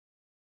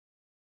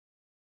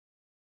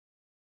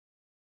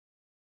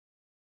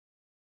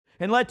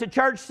And let the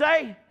church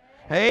say,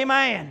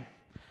 amen.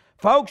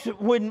 Folks,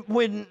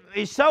 when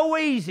it's so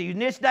easy in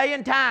this day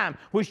and time,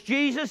 which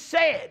Jesus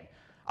said,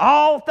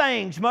 all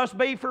things must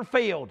be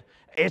fulfilled.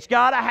 It's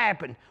got to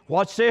happen.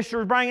 What sister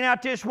was bringing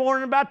out this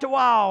morning about the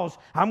walls,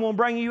 I'm going to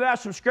bring you out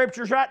some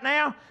scriptures right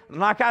now. And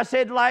like I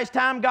said the last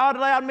time, God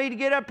allowed me to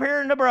get up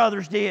here and the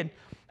brothers did.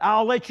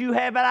 I'll let you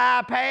have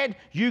that iPad.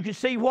 You can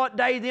see what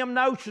day them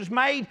notes was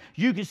made.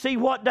 You can see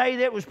what day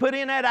that was put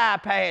in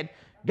that iPad.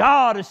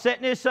 God is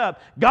setting this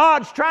up.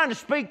 God's trying to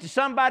speak to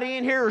somebody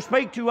in here or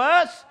speak to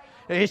us.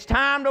 It's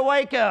time to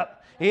wake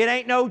up. It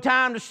ain't no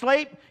time to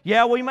sleep.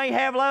 Yeah, we may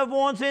have loved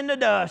ones in the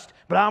dust,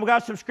 but I've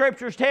got some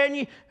scriptures telling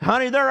you,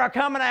 honey, they're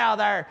coming out of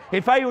there.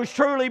 If they was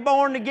truly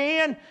born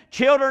again,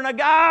 children of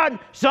God,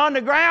 son,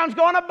 the ground's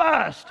going to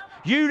bust.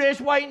 You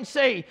just wait and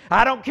see.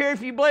 I don't care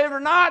if you believe it or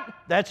not.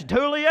 That's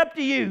totally up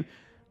to you.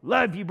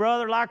 Love you,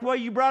 brother, like the way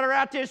you brought her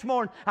out this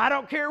morning. I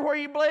don't care where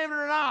you believe it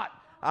or not.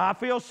 I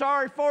feel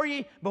sorry for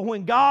you, but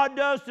when God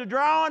does the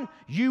drawing,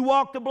 you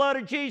walk the blood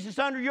of Jesus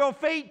under your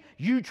feet,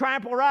 you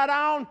trample right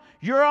on,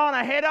 you're on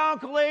a head-on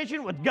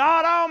collision with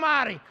God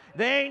Almighty.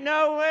 There ain't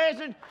no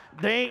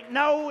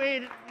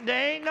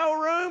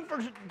room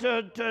for,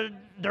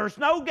 there's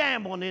no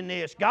gambling in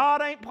this.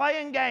 God ain't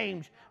playing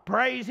games.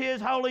 Praise His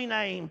holy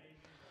name.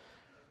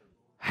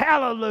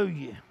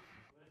 Hallelujah.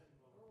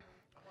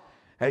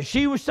 As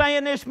she was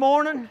saying this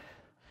morning,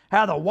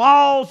 how the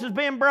walls has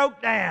been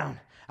broke down.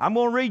 I'm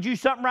going to read you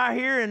something right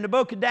here in the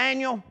book of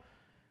Daniel.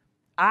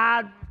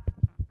 I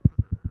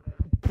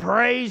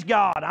praise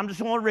God. I'm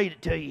just going to read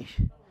it to you.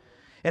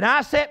 And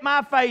I set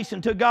my face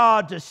unto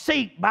God to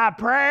seek by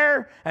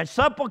prayer and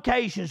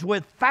supplications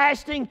with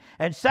fasting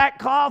and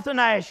sackcloth and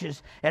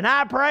ashes. And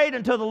I prayed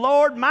unto the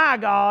Lord my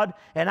God,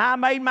 and I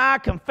made my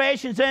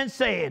confessions and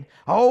said,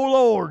 O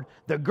Lord,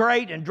 the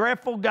great and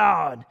dreadful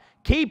God,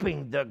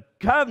 keeping the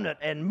covenant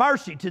and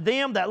mercy to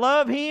them that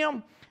love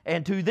Him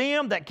and to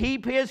them that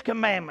keep His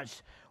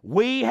commandments.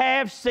 We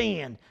have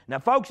sinned. Now,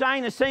 folks, I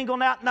ain't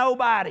singling out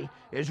nobody.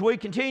 As we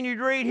continue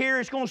to read here,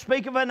 it's going to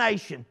speak of a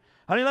nation.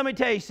 Honey, let me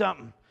tell you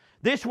something.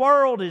 This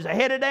world is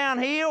headed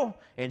downhill,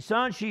 and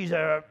son, she's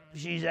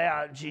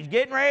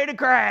getting ready to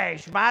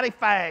crash mighty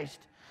fast.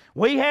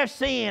 We have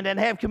sinned and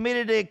have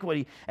committed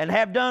iniquity and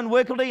have done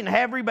wickedly and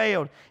have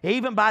rebelled,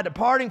 even by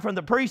departing from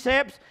the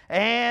precepts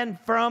and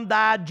from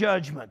thy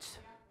judgments.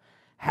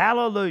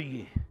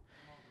 Hallelujah.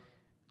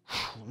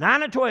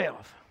 9 and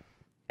 12.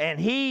 And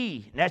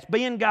He, that's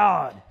being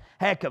God,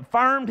 had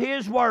confirmed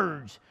His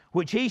words,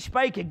 which He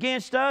spake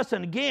against us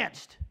and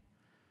against.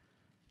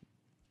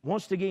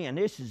 Once again,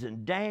 this is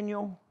in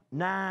Daniel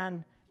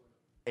 9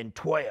 and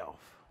 12.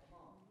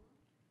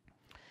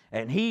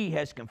 And He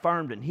has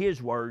confirmed in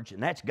His words,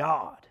 and that's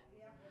God,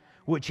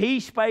 which He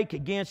spake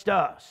against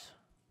us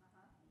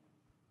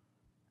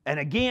and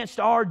against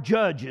our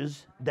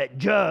judges that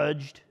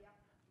judged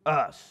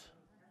us.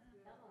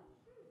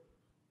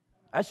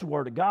 That's the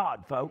Word of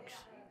God, folks.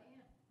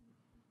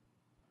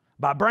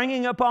 By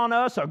bringing upon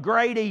us a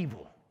great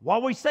evil.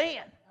 What we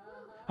saying?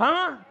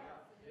 Huh?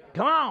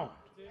 Come on.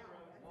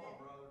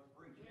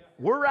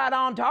 We're right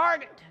on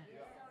target.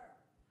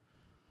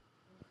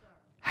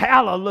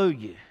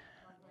 Hallelujah.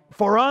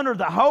 For under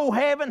the whole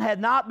heaven had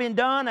not been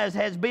done as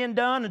has been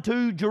done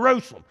unto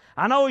Jerusalem.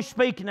 I know He's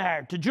speaking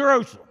there to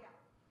Jerusalem.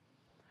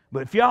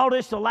 But if y'all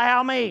just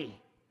allow me,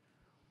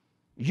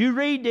 you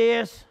read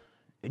this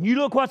and you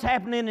look what's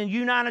happening in the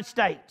United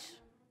States.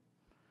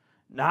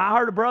 Now, I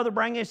heard a brother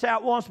bring this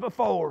out once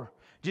before.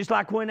 Just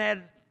like when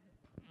that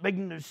big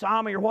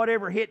tsunami or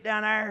whatever hit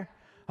down there.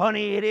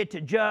 Honey, it hit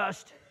the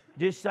just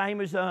same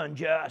as the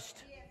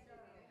unjust.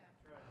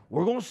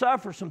 We're going to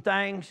suffer some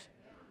things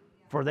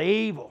for the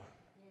evil.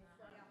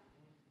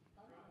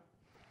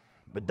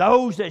 But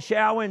those that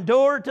shall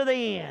endure to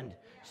the end,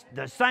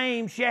 the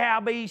same shall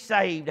be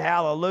saved.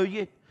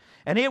 Hallelujah.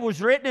 And it was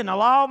written in the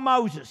law of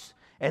Moses,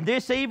 and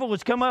this evil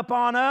has come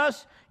upon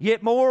us,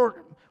 yet made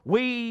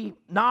we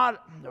not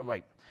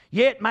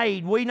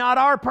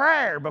our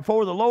prayer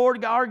before the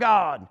Lord our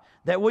God,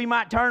 that we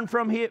might turn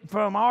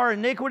from our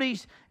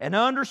iniquities and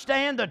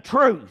understand the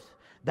truth.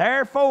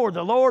 Therefore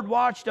the Lord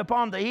watched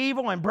upon the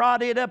evil and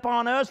brought it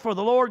upon us, for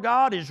the Lord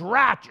God is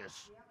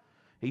righteous.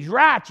 He's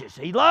righteous.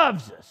 He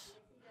loves us.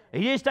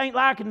 He just ain't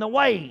liking the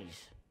ways.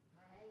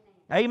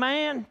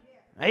 Amen?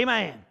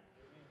 Amen.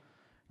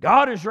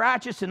 God is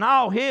righteous in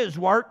all His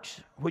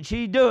works which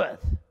He doeth,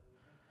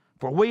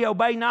 for we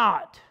obey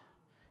not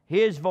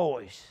His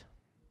voice.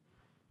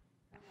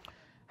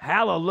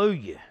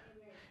 Hallelujah.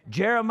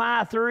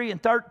 Jeremiah 3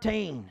 and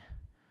 13.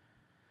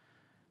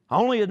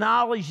 Only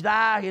acknowledge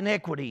thy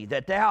iniquity,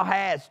 that thou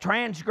hast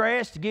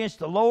transgressed against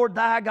the Lord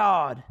thy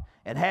God,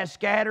 and hast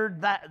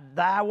scattered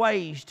thy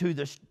ways to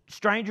the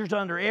strangers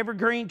under every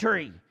green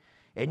tree.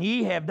 And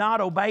ye have not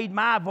obeyed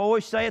my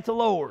voice, saith the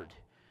Lord.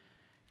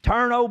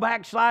 Turn, O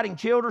backsliding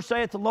children,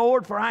 saith the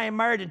Lord, for I am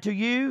married unto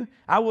you.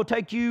 I will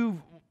take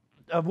you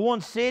of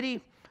one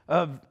city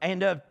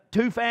and of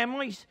 2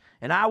 families,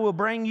 and I will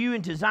bring you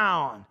into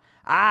Zion.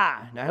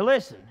 Now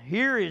listen,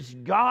 here is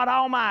God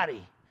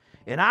Almighty.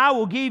 And I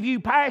will give you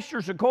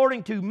pastors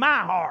according to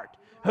my heart.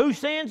 Who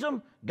sends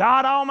them?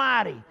 God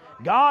Almighty.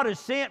 God has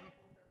sent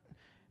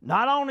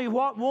not only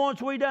what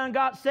ones we done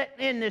got sitting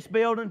in this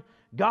building.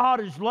 God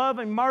is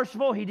loving,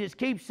 merciful. He just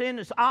keeps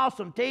sending us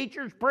awesome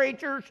teachers,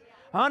 preachers.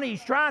 Honey,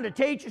 He's trying to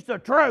teach us the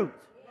truth.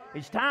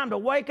 It's time to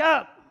wake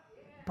up.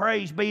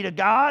 Praise be to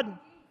God.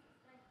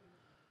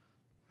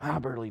 I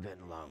better leave that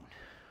alone.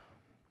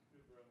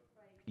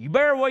 You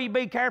better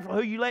be careful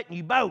who you let in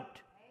your boat.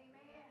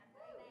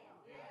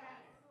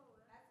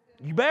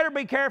 You better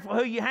be careful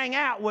who you hang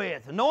out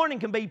with. Anointing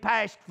can be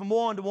passed from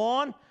one to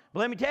one. But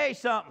let me tell you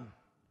something.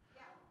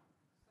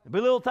 There'll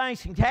be little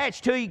things can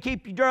attach to you,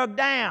 keep you drugged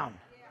down.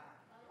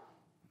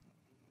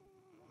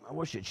 I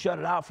wish it'd shut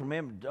it off from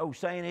him. The old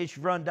saying is,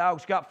 you run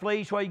dogs got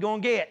fleas, what are you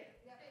going to get?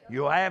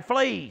 You'll have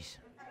fleas.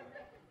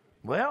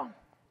 Well,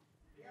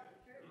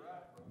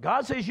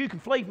 God says you can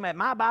flee from that.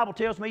 My Bible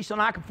tells me, son,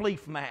 I can flee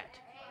from that.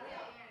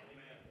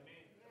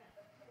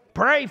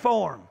 Pray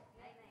for him.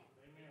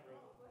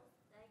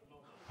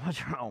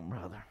 What's wrong,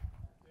 brother?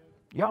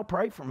 Y'all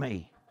pray for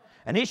me.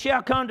 And it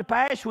shall come to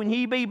pass when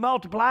ye be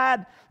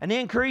multiplied and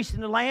increased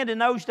in the land in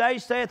those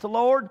days, saith the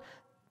Lord,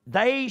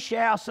 they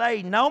shall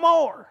say no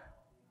more.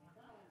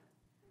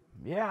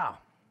 Yeah.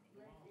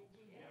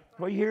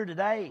 What are you here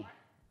today?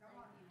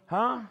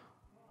 Huh?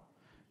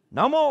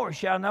 No more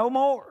shall no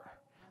more.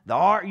 The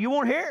ark, you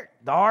won't hear it.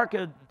 The ark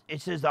of,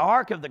 it says the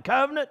ark of the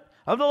covenant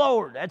of the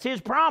Lord. That's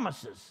His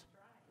promises.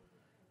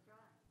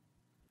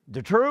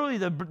 The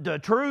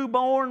true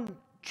born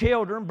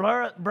children,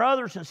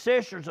 brothers and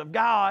sisters of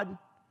God,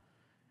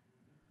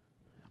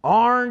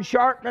 iron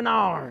sharpening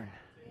iron.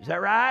 Is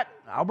that right?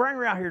 I'll bring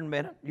her out here in a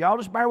minute. Y'all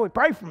just bear with me.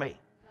 Pray for me.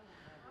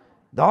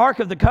 The ark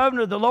of the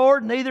covenant of the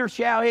Lord, neither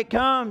shall it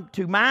come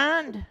to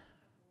mind.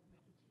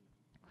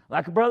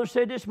 Like a brother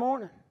said this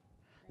morning.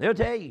 They'll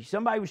tell you.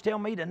 Somebody was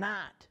telling me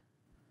tonight.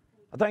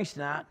 I think it's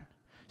tonight.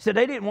 Said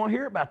they didn't want to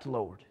hear about the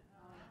Lord.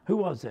 Who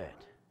was that?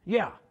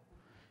 Yeah.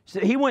 So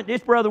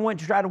this brother went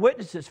to try to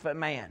witness this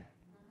man.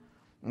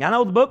 And I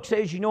know the book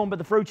says you know them by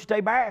the fruits that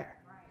they bear.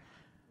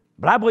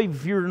 But I believe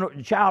if you're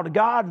a child of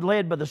God,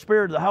 led by the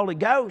Spirit of the Holy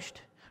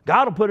Ghost,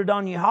 God will put it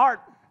on your heart.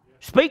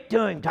 Speak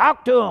to Him.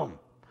 Talk to Him.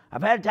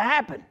 I've had it to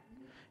happen.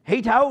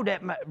 He told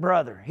that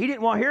brother. He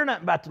didn't want to hear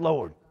nothing about the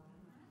Lord.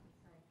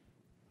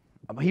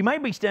 He may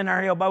be standing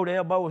there elbow to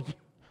elbow with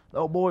the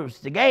old boy was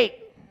at the gate,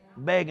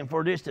 begging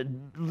for just a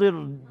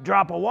little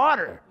drop of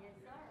water.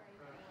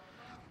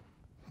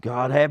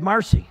 God have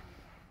mercy.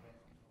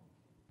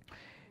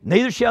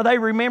 Neither shall they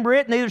remember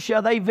it, neither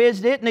shall they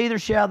visit it, neither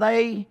shall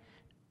they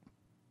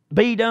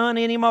be done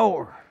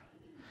anymore.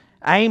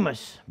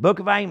 Amos, book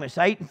of Amos,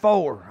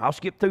 8:4. I'll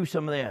skip through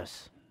some of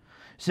this.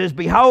 It says,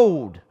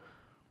 behold,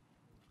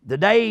 the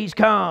days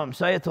come,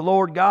 saith the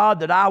Lord God,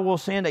 that I will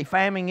send a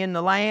famine in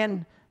the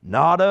land,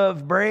 not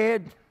of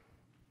bread,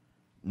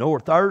 nor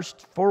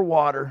thirst for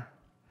water,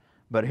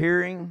 but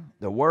hearing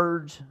the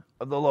words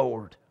of the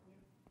Lord.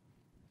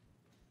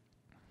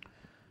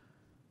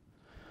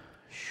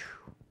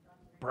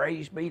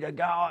 Praise be to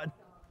God.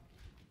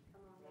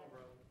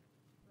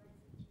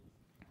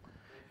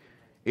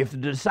 If the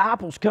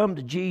disciples come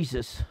to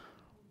Jesus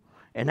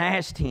and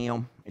asked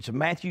Him, it's in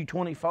Matthew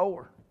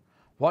 24,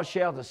 what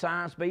shall the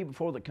signs be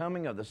before the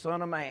coming of the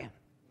Son of Man?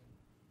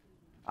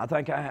 I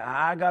think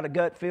I got a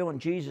gut feeling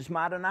Jesus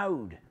might have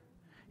known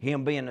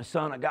Him being the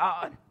Son of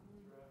God.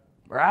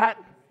 Right?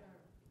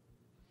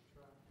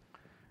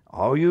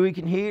 All you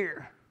can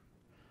hear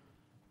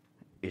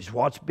is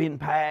what's been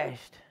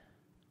passed.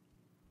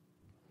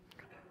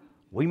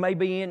 We may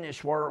be in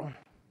this world,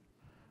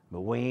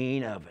 but we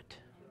ain't of it.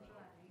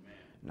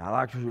 And I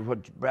like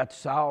what about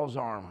Saul's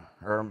armor,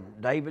 or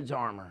David's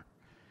armor.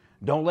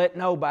 Don't let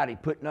nobody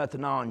put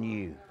nothing on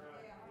you.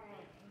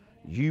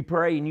 You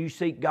pray and you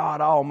seek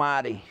God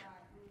Almighty.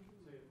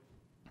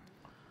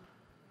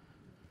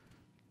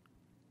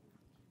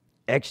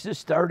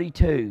 Exodus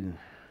 32.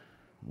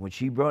 When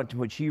she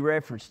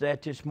referenced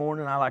that this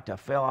morning, I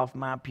fell off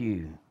my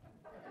pew.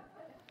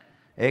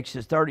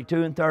 Exodus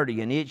 32 and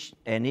 30.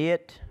 And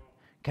it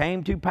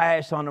came to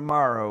pass on the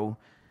morrow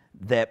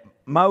that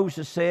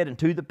Moses said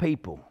unto the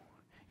people,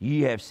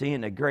 ye have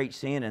sinned a great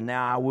sin, and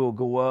now I will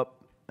go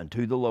up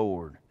unto the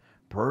Lord.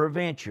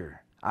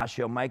 Peradventure I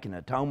shall make an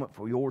atonement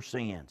for your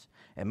sins.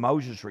 And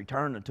Moses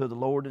returned unto the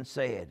Lord and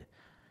said,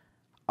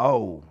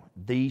 oh,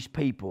 these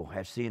people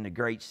have sinned a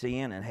great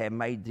sin, and have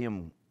made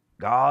them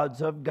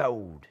gods of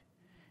gold.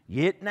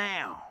 Yet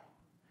now,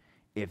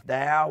 if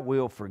thou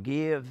wilt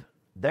forgive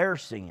their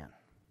sin,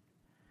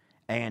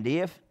 and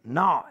if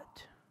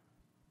not,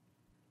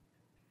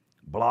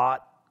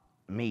 blot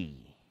me.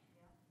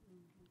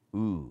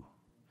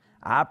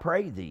 I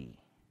pray thee,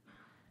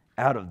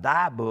 out of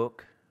thy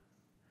book,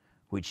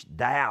 which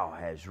thou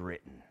hast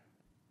written.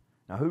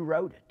 Now, who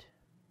wrote it?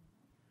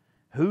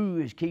 Who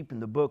is keeping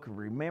the book of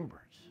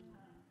remembrance?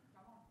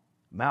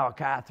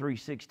 Malachi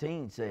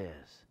 3:16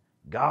 says,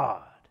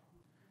 God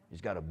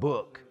has got a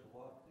book.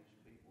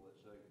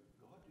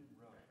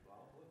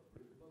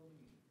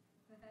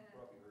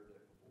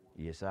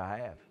 Yes, I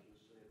have.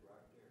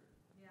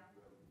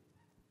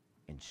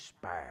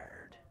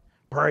 spared.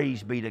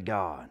 Praise be to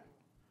God.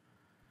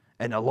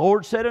 And the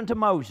Lord said unto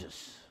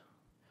Moses,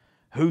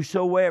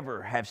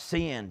 whosoever have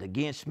sinned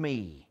against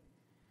me,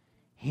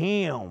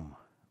 him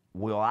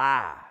will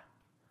I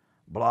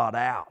blot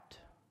out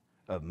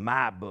of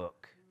my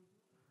book.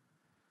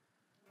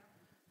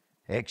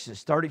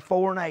 Exodus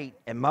 34:8,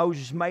 and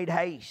Moses made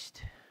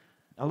haste.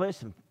 Now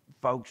listen,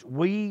 folks,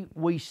 we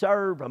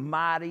serve a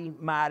mighty,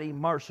 mighty,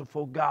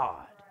 merciful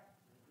God.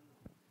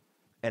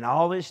 And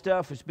all this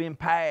stuff has been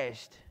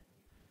passed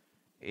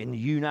in the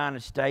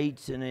United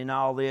States and in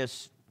all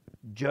this.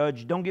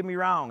 Judge, don't get me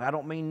wrong, I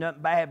don't mean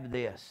nothing bad to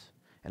this.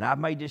 And I've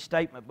made this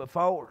statement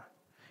before.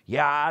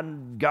 Yeah,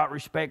 I've got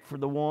respect for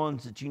the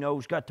ones that you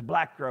know's got the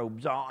black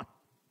robes on.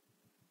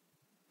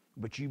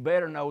 But you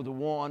better know the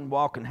one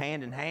walking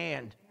hand in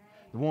hand,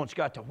 the one that's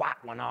got the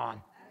white one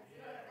on.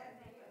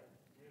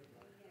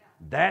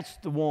 That's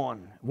the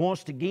one.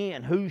 Once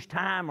again, whose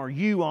time are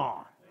you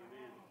on?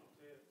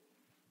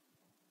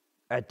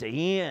 At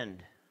the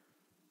end.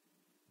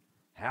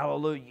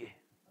 Hallelujah.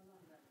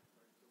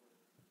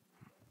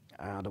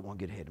 I don't want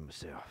to get ahead of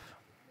myself.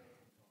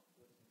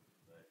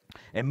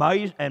 And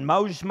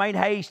Moses made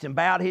haste and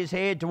bowed his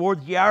head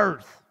toward the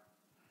earth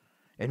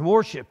and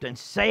worshipped and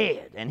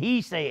said, and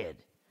he said,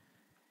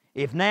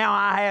 if now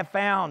I have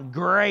found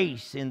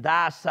grace in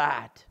thy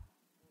sight.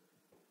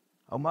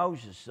 Oh,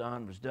 Moses'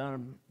 son was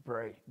done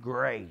for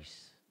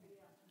grace.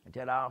 Isn't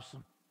that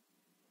awesome?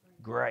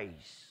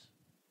 Grace.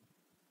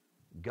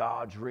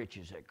 God's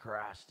riches at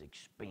Christ's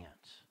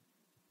expense.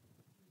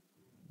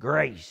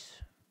 Grace.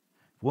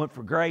 If it weren't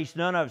for grace,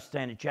 none of us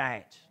stand a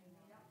chance.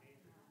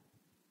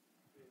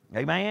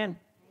 Amen?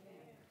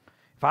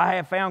 If I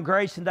have found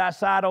grace in thy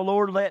sight, O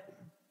Lord, let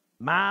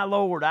my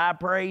Lord, I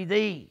pray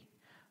thee,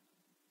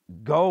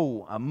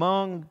 go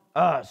among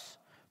us,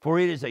 for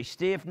it is a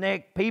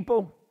stiff-necked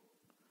people.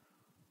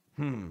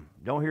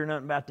 Don't hear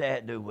nothing about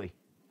that, do we?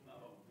 No.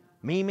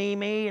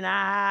 Me, and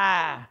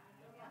I.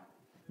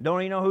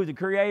 Don't even know who the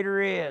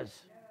Creator is.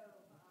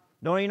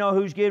 Don't even know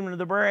who's giving them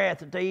the breath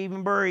that they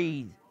even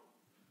breathe.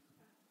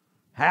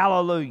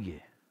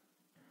 Hallelujah.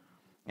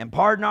 And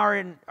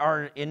pardon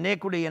our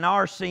iniquity and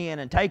our sin,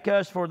 and take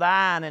us for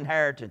thine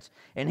inheritance.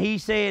 And he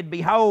said,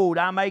 behold,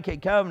 I make a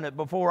covenant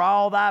before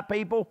all thy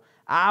people.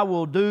 I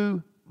will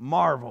do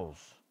marvels,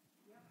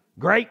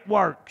 great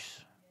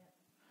works,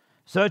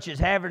 such as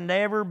have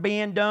never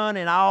been done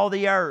in all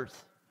the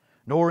earth,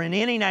 nor in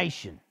any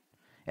nation.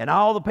 And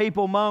all the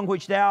people among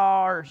which thou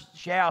art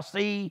shall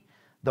see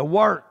the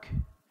work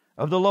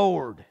of the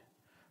Lord.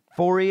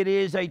 For it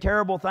is a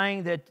terrible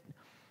thing that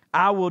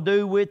I will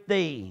do with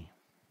thee.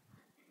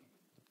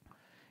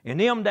 In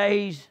them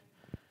days,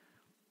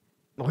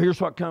 well,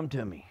 here's what come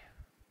to me.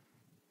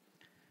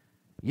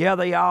 Yeah,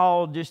 they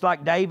all, just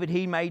like David,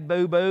 he made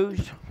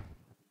boo-boos.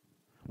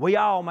 We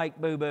all make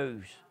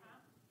boo-boos.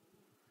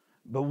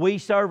 But we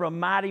serve a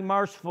mighty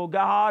merciful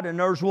God, and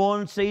there's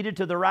one seated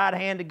to the right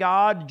hand of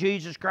God,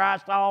 Jesus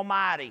Christ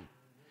Almighty.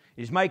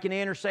 He's making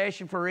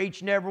intercession for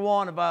each and every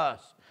one of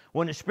us.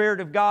 When the Spirit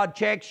of God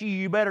checks you,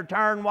 you better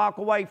turn and walk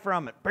away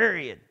from it,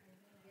 period.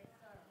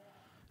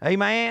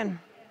 Amen?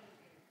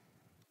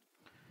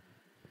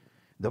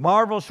 The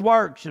marvelous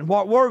works and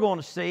what we're going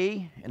to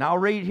see, and I'll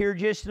read here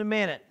just in a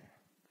minute.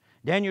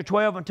 Daniel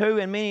 12:2,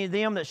 and many of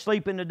them that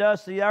sleep in the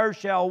dust of the earth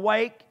shall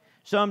awake,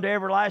 some to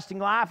everlasting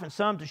life, and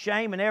some to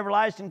shame and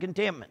everlasting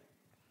contentment.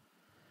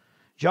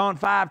 John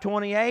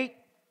 5:28,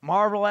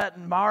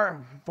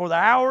 for the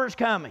hour is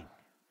coming,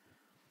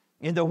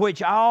 in the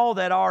which all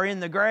that are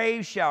in the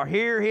grave shall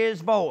hear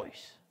his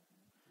voice,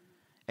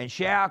 and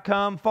shall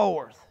come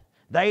forth,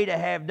 they that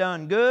have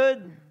done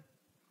good,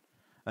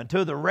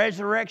 until the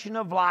resurrection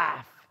of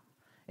life,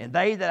 and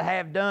they that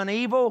have done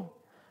evil,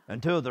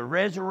 until the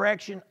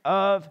resurrection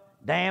of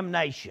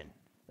damnation.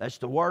 That's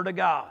the Word of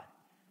God.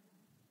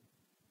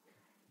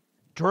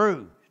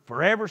 True,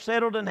 forever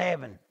settled in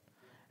heaven.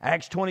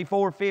 Acts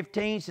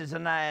 24:15 says,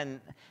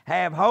 and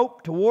have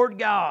hope toward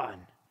God,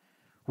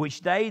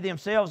 which they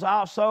themselves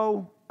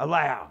also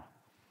allow,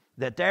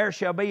 that there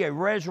shall be a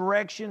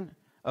resurrection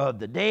of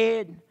the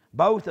dead,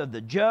 both of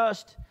the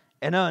just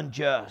and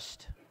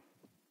unjust.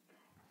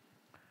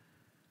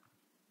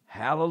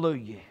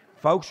 Hallelujah.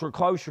 Folks, we're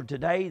closer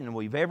today than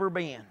we've ever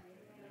been.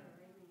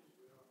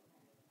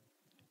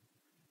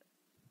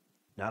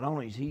 Not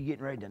only is he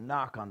getting ready to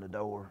knock on the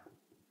door,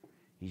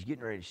 he's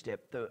getting ready to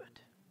step through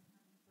it.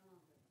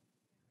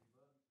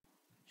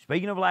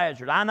 Speaking of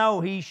Lazarus, I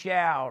know he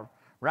shall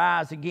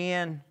rise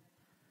again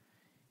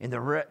in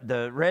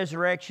the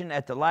resurrection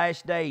at the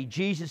last day.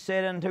 Jesus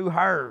said unto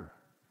her,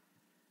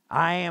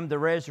 I am the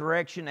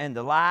resurrection and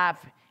the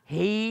life.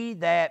 He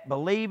that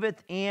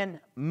believeth in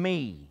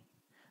me,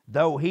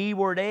 though he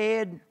were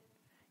dead,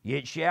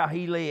 yet shall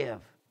he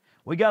live.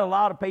 We got a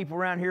lot of people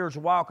around here that's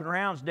walking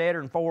around deader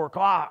than 4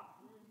 o'clock.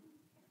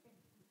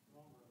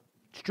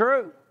 It's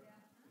true.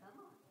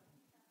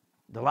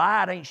 The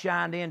light ain't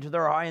shined into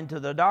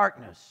the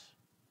darkness.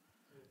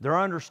 Their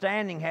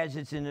understanding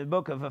it's in the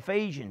book of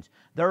Ephesians.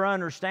 Their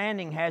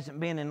understanding hasn't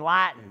been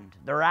enlightened.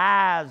 Their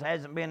eyes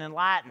hasn't been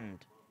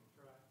enlightened.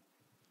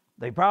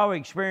 They probably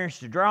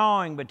experienced a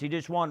drawing, but they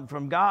just wanted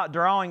from God,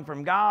 drawing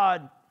from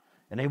God,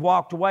 and they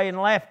walked away and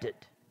left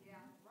it.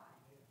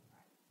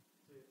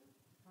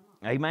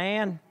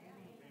 Amen?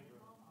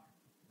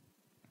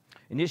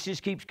 And this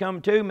just keeps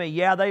coming to me.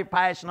 Yeah, they're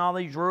passing all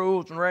these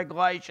rules and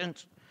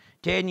regulations,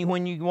 telling you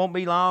when you won't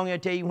be long. They'll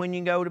tell you when you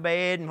can go to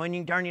bed and when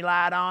you can turn your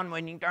light on and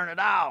when you can turn it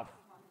off.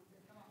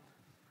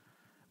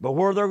 But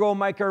where they're going to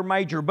make their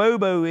major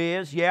boo-boo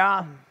is,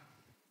 yeah,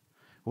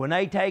 when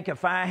they take a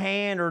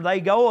hand or they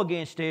go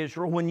against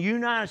Israel, when the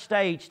United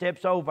States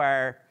steps over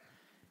there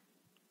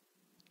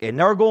and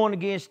they're going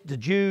against the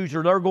Jews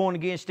or they're going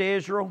against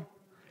Israel,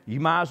 you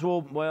might as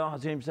well, I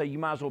was going to say, you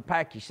might as well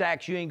pack your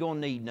sacks. You ain't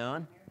going to need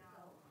none.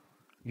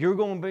 You're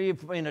going to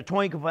be, in a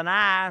twinkle of an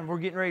eye, we're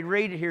getting ready to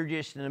read it here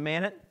just in a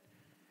minute,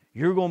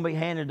 you're going to be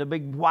handed a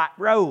big white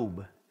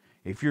robe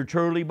if you're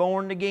truly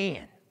born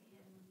again.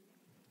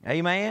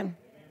 Amen?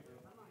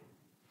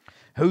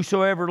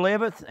 Whosoever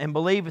liveth and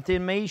believeth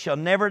in me shall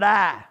never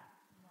die.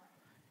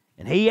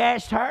 And he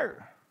asked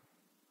her,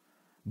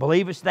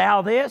 believest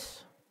thou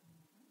this?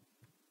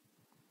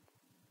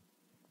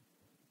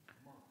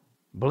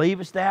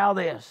 Believest thou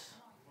this?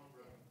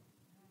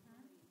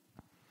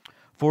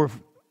 For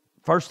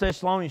 1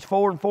 Thessalonians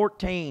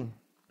 4:14,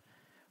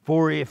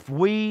 for if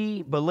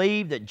we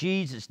believe that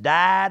Jesus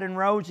died and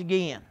rose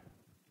again,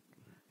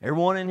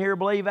 everyone in here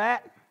believe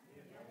that?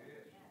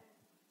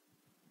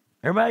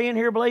 Everybody in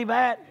here believe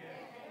that?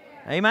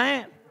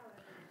 Amen.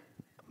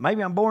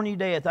 Maybe I'm boring you to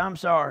death. I'm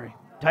sorry.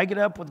 Take it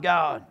up with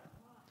God.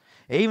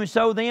 Even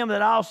so, them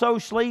that also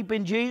sleep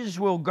in Jesus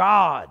will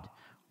God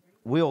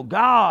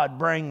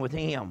bring with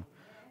him.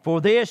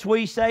 For this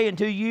we say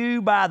unto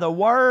you by the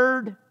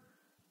word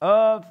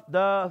of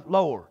the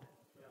Lord.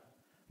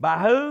 By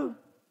who?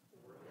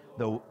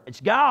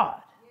 It's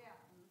God.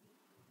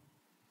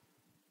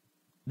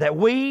 That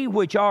we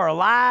which are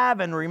alive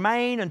and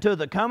remain until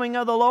the coming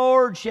of the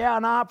Lord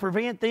shall not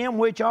prevent them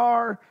which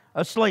are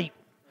asleep.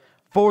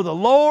 For the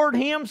Lord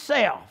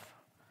himself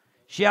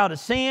shall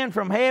descend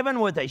from heaven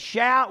with a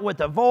shout, with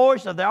the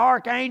voice of the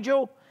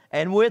archangel,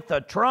 and with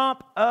the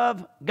trump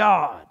of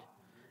God.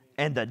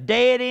 And the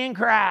dead in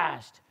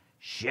Christ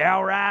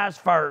shall rise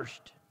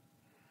first.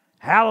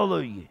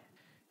 Hallelujah.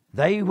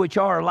 They which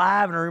are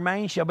alive and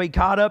remain shall be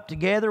caught up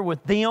together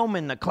with them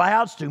in the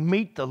clouds to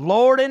meet the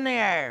Lord in the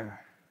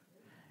air.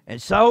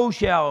 And so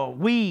shall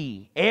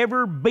we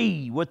ever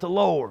be with the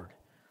Lord.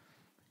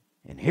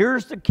 And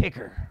here's the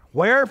kicker.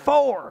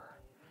 Wherefore,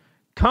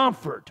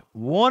 comfort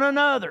one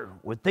another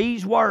with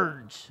these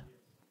words.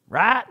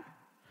 Right?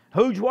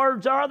 Whose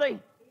words are they?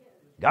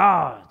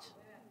 God's.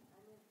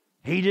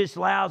 He just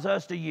allows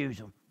us to use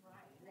them.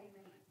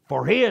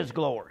 For his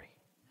glory.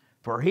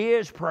 For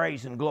his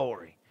praise and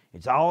glory.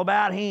 It's all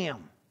about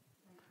him.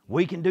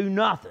 We can do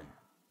nothing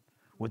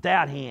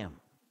without him.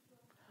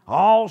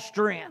 All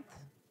strength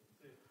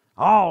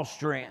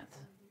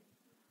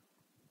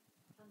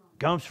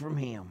comes from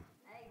him.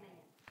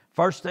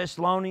 1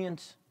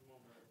 Thessalonians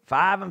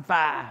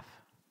 5:5.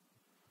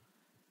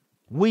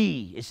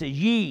 It says,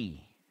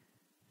 ye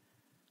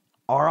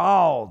are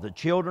all the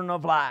children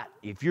of light.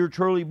 If you're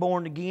truly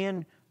born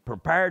again,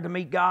 prepared to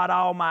meet God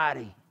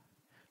Almighty,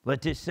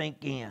 let this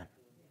sink in.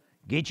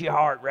 Get your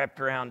heart wrapped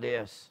around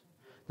this.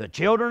 The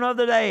children of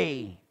the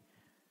day,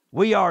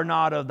 we are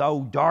not of the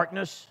old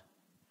darkness.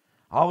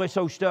 All this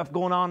old stuff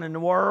going on in the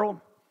world.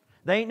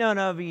 There ain't none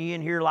of you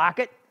in here like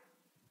it.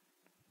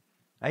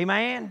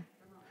 Amen?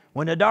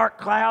 When the dark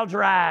clouds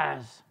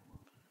rise,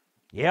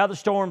 yeah, the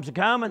storms are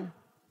coming,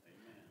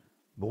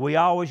 but we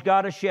always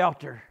got a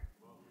shelter.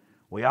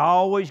 We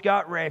always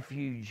got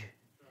refuge.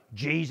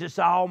 Jesus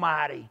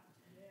Almighty.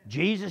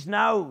 Jesus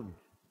knows.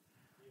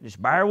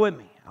 Just bear with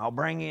me. I'll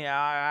bring you,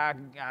 I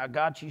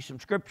got you some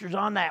scriptures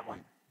on that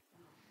one.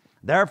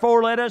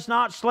 Therefore let us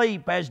not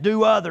sleep as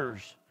do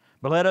others,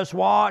 but let us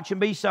watch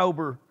and be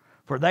sober.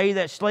 For they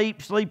that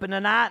sleep, sleep in the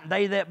night, and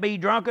they that be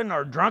drunken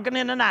are drunken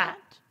in the night.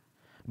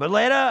 But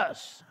let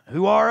us,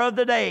 who are of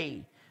the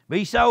day,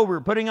 be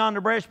sober, putting on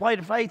the breastplate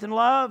of faith and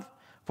love,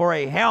 for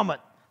a helmet,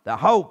 the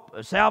hope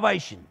of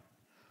salvation.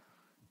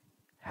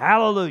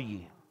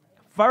 Hallelujah.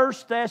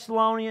 1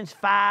 Thessalonians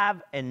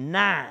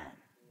 5:9.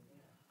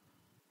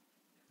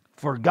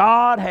 For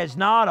God has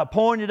not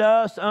appointed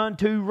us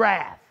unto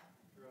wrath.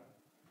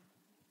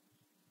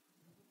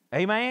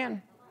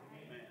 Amen?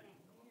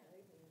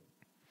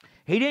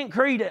 He didn't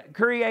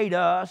create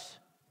us.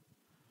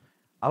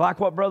 I like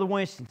what Brother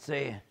Winston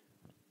said.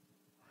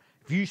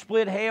 If you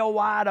split hell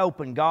wide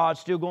open,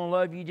 God's still going to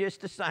love you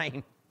just the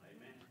same.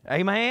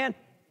 Amen?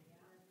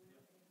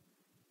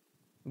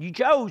 You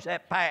chose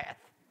that path.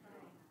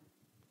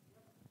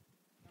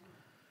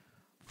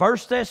 1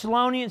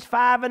 Thessalonians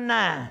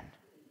 5:9.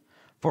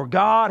 For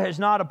God has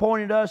not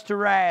appointed us to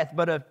wrath,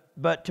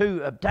 but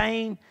to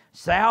obtain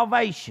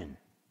salvation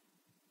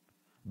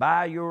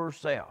by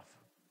yourself.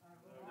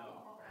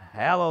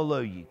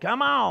 Hallelujah.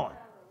 Come on.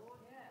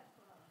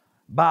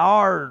 By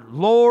our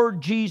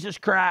Lord Jesus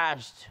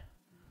Christ,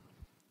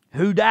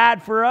 who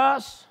died for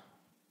us,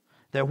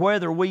 that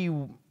whether we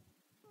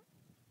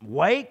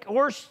wake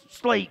or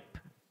sleep,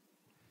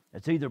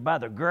 It's either by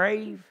the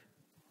grave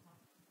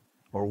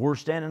or we're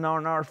standing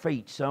on our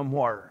feet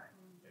somewhere.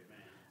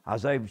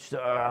 Isaiah,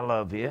 I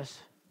love this.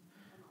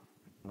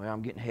 Well,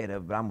 I'm getting ahead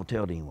of it, but I'm going to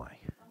tell it anyway.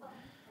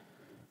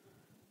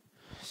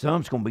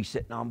 Some's going to be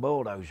sitting on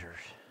bulldozers.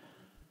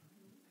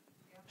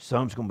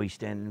 Some's going to be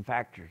standing in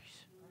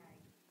factories.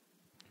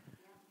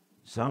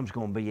 Some's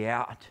going to be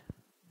out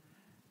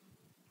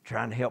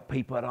trying to help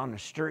people out on the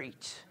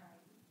streets.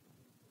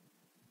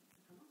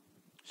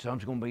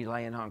 Some's going to be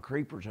laying on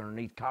creepers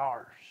underneath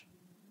cars.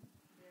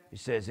 It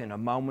says, in a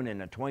moment,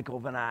 in a twinkle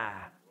of an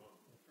eye,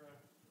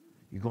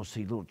 you're going to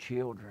see little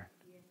children.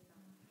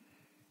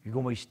 You're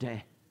going to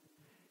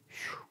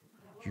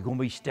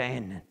be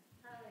standing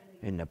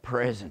in the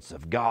presence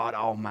of God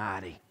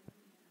Almighty.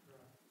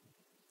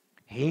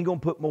 He ain't going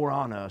to put more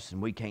on us than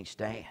we can't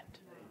stand.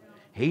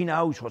 He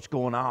knows what's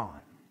going on.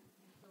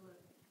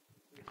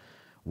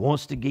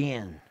 Once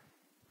again,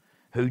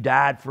 who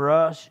died for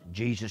us?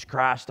 Jesus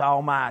Christ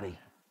Almighty.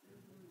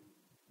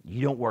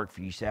 You don't work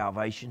for your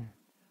salvation.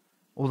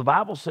 Well, the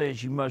Bible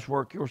says you must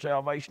work your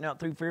salvation out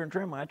through fear and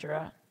trembling. That's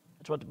right.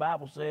 That's what the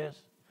Bible says.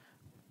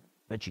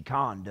 But your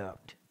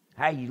conduct,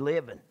 how you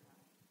living,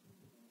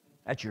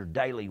 that's your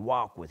daily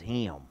walk with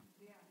Him,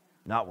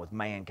 not with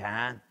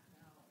mankind.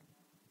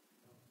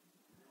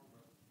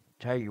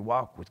 It's how you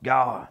walk with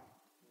God.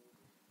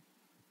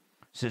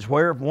 It says,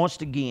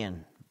 once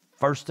again,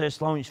 1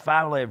 Thessalonians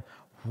 5:11,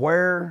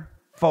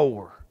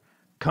 wherefore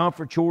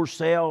comfort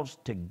yourselves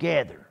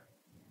together,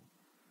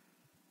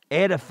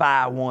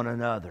 edify one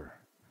another,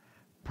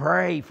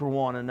 pray for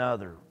one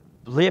another,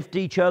 lift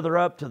each other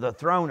up to the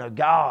throne of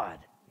God.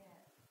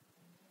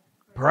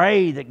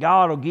 Pray that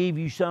God will give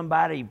you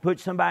somebody, put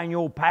somebody in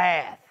your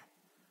path,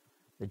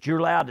 that you're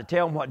allowed to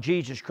tell them what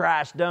Jesus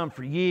Christ done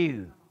for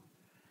you,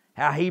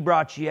 how He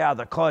brought you out of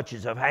the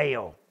clutches of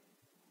hell.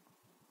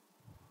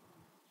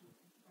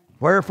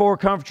 Wherefore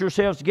comfort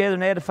yourselves together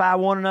and edify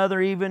one another,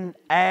 even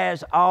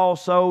as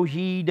also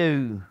ye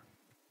do.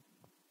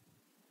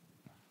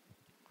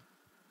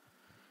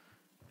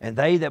 And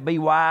they that be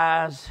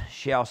wise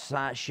shall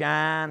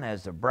shine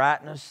as the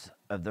brightness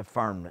of the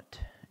firmament,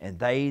 and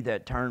they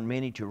that turn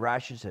many to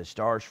righteousness as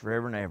stars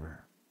forever and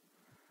ever.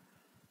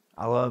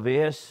 I love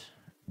this.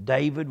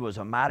 David was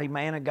a mighty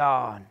man of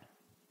God.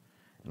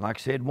 And like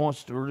I said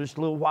once or just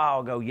a little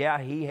while ago,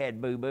 yeah, he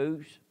had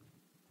boo-boos.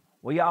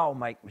 We all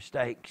make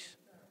mistakes.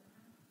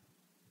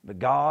 But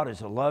God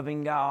is a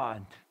loving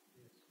God.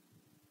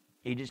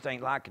 He just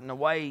ain't liking the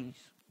ways.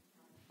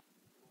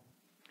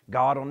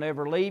 God will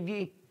never leave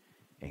you,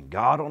 and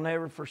God will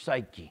never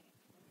forsake you.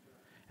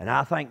 And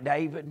I think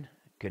David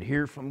could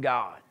hear from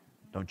God.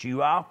 Don't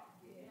you all?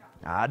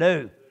 Yeah. I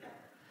do.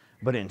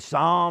 But in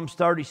Psalms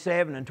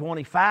 37 and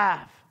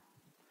 25,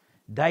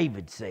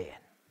 David said,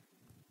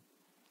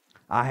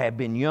 I have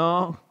been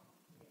young,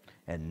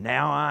 and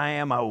now I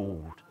am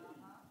old.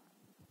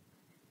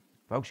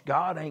 Folks,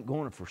 God ain't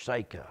going to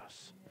forsake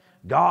us.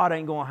 God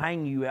ain't going to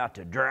hang you out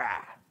to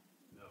dry.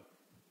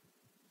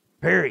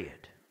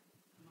 Period.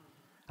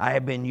 I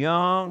have been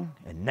young,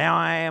 and now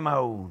I am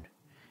old.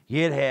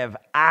 Yet have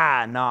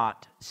I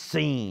not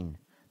seen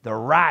the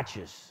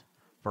righteous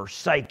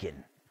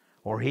forsaken,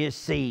 or his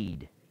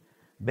seed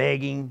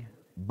begging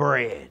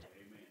bread.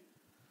 Amen.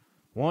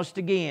 Once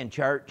again,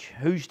 church,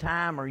 whose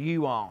time are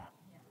you on?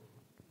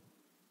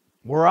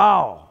 We're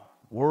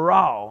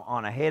all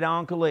on a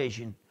head-on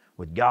collision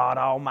with God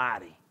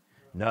Almighty.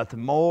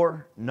 Nothing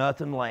more,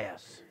 nothing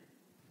less.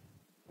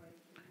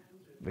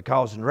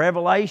 Because in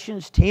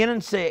Revelations 10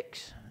 and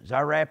 6, as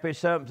I wrap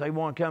this up, they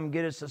want to come and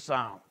get us a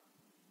song.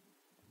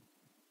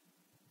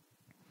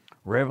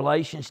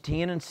 Revelations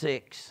 10 and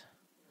 6.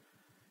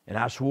 And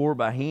I swore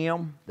by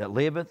Him that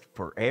liveth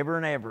forever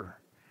and ever,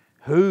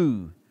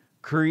 who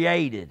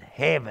created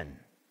heaven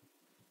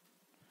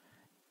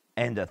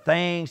and the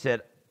things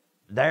that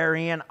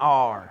therein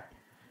are,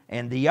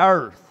 and the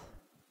earth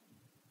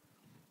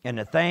and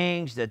the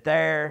things that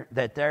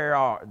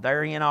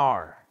therein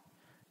are,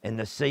 and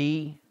the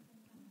sea,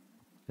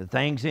 the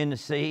things in the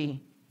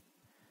sea,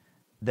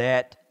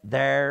 that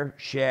there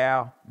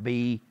shall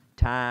be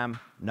time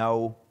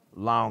no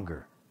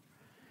longer.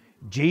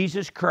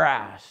 Jesus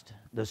Christ,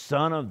 the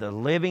Son of the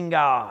living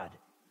God,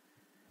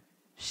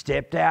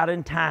 stepped out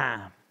in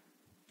time.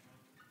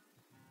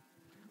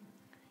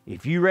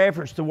 If you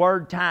reference the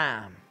word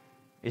time,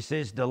 it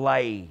says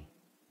delay.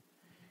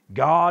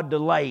 God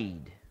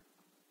delayed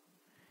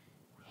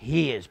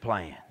His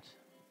plans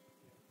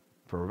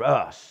for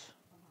us.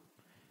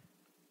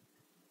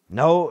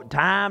 No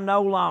time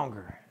no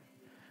longer.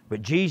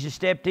 But Jesus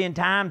stepped in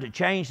time to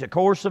change the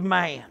course of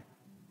man.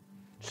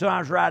 So I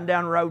was riding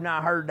down the road and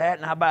I heard that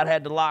and I about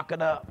had to lock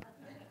it up.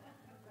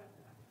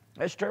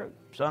 That's true.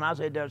 Son, I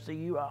said, "I'll see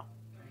you all."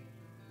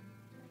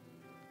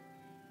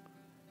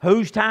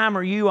 Whose time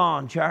are you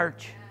on,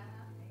 church?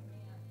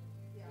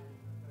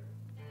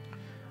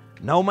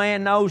 No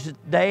man knows the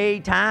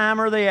day,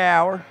 time, or the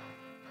hour.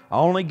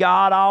 Only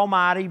God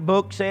Almighty.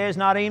 Book says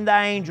not even the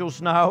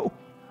angels know.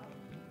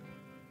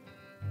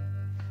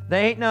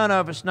 They ain't none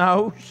of us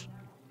knows.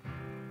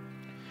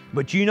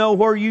 But you know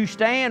where you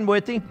stand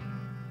with Him.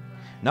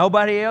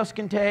 Nobody else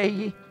can tell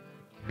you.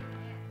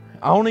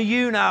 Only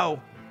you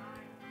know.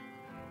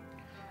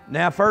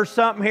 Now, first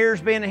something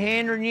here's been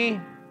hindering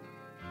you,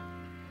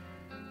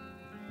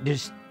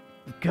 just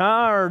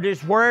come, or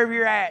just wherever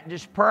you're at,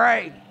 just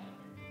pray.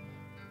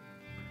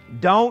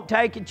 Don't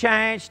take a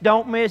chance.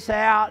 Don't miss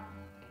out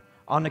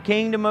on the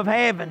kingdom of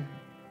heaven.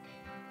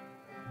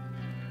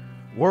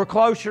 We're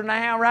closer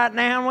now, right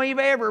now, than we've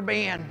ever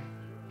been.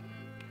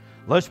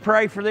 Let's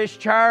pray for this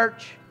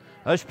church.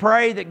 Let's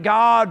pray that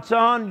God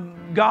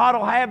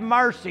will have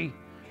mercy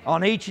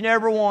on each and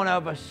every one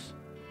of us.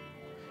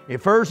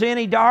 If there's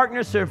any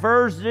darkness, if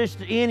there's just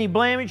any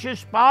blemishes,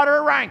 spot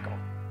or wrinkle,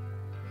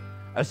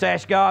 let's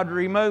ask God to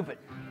remove it.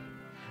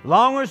 As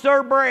long as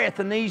there's breath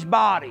in these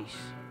bodies.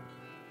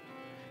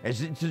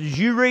 As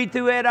you read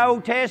through that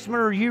Old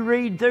Testament or you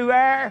read through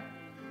there,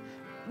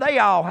 they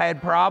all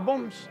had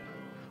problems.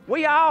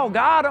 We all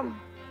got them.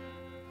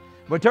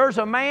 But there's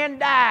a man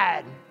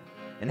died,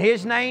 and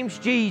his name's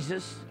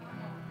Jesus,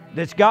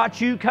 that's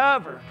got you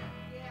covered.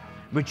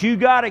 But you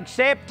got to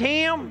accept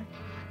Him,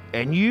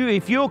 and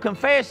if you'll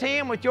confess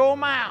Him with your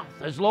mouth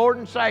as Lord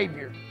and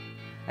Savior,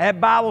 that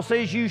Bible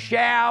says you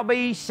shall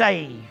be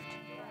saved.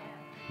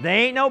 There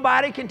ain't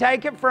nobody can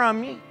take it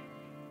from you.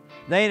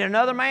 There ain't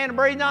another man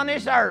breathing on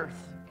this earth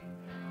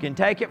can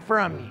take it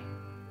from you.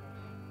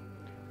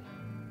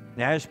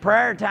 Now it's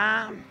prayer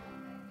time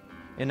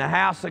in the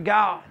house of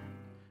God.